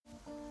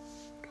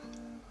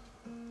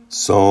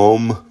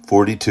Psalm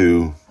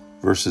 42,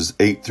 verses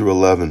 8 through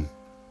 11.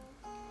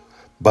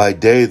 By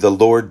day the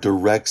Lord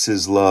directs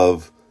his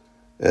love.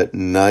 At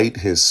night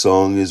his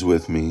song is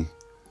with me,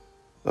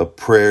 a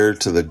prayer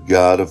to the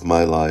God of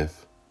my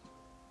life.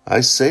 I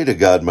say to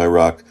God, my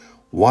rock,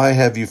 why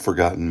have you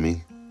forgotten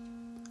me?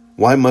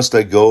 Why must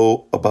I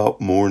go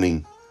about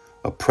mourning,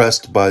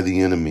 oppressed by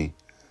the enemy?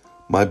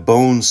 My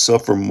bones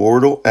suffer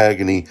mortal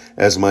agony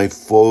as my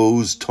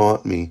foes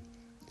taunt me,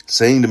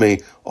 saying to me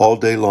all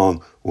day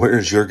long, where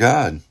is your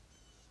God?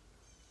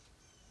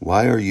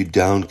 Why are you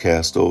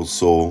downcast, O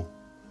soul?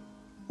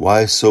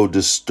 Why so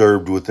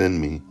disturbed within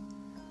me?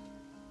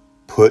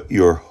 Put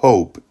your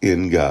hope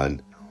in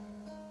God,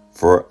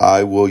 for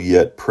I will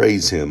yet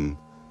praise him,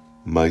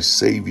 my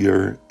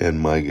Savior and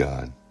my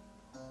God.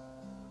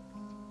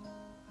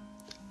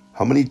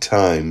 How many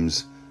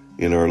times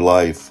in our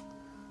life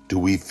do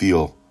we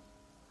feel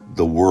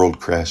the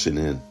world crashing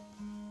in?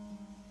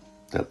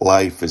 That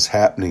life is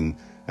happening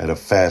at a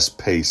fast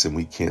pace and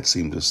we can't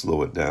seem to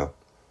slow it down.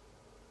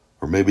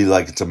 Or maybe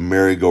like it's a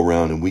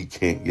merry-go-round and we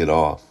can't get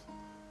off.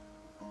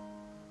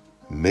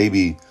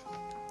 Maybe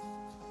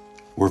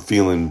we're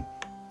feeling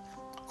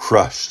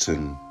crushed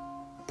and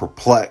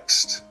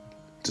perplexed,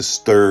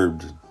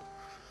 disturbed.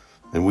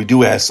 And we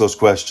do ask those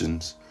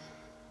questions.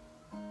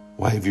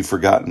 Why have you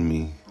forgotten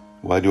me?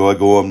 Why do I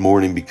go on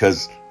mourning?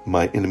 Because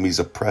my enemy's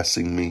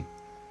oppressing me.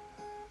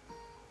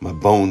 My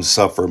bones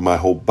suffer, my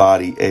whole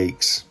body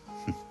aches.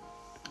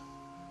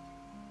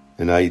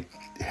 And I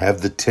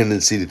have the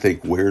tendency to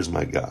think, where's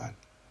my God?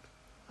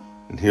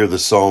 And here the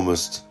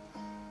psalmist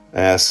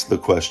asks the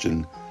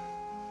question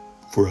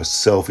for a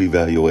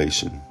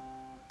self-evaluation.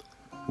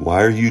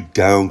 Why are you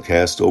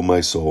downcast, O my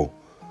soul?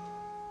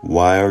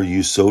 Why are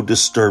you so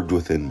disturbed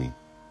within me?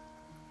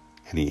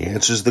 And he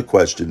answers the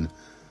question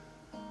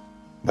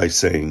by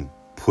saying,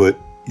 put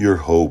your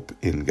hope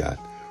in God.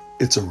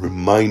 It's a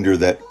reminder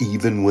that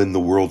even when the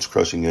world's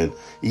crushing in,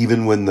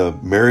 even when the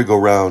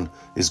merry-go-round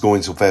is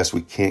going so fast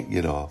we can't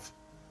get off,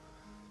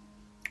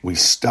 we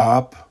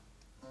stop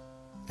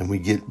and we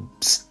get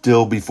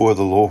still before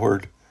the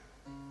Lord.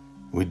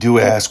 We do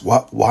ask,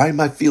 why am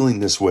I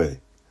feeling this way?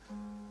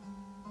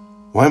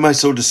 Why am I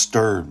so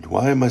disturbed?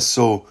 Why am I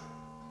so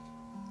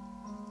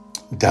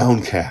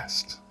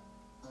downcast?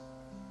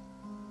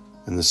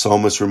 And the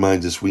psalmist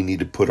reminds us we need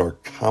to put our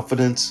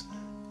confidence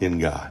in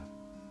God.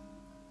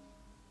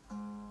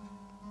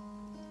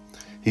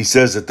 He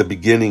says at the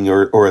beginning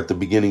or at the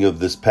beginning of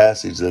this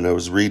passage that I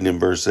was reading in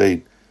verse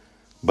 8,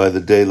 by the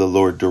day the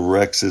Lord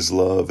directs his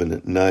love, and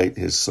at night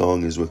his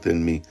song is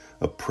within me,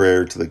 a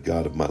prayer to the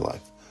God of my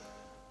life.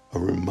 A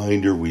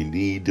reminder we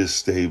need to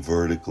stay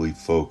vertically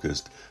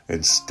focused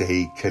and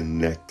stay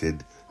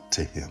connected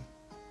to him.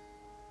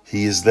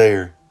 He is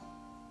there.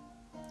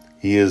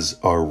 He is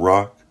our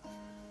rock.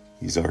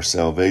 He's our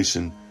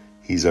salvation.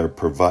 He's our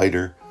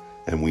provider.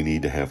 And we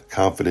need to have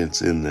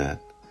confidence in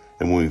that.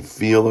 And when we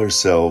feel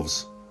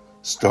ourselves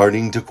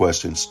starting to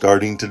question,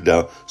 starting to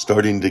doubt,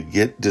 starting to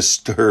get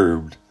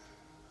disturbed,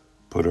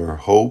 put our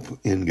hope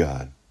in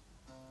God.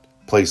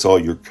 Place all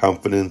your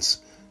confidence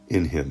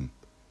in him.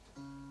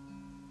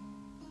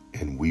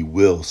 And we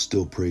will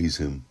still praise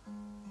him.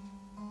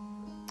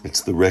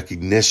 It's the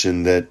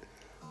recognition that,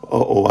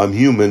 I'm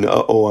human.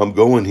 I'm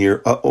going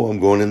here. I'm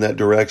going in that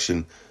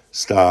direction.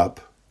 Stop.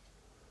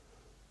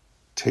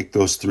 Take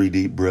those 3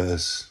 deep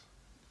breaths.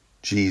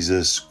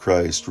 Jesus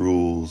Christ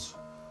rules.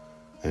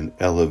 And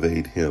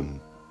elevate him.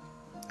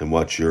 And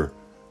watch your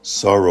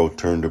sorrow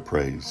turn to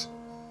praise.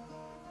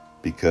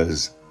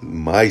 Because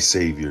my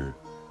Savior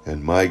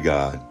and my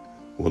God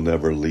will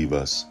never leave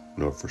us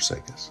nor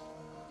forsake us.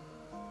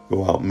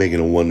 Go out making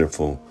a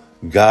wonderful,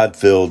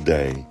 God-filled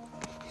day.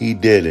 He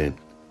did it.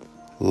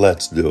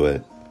 Let's do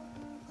it.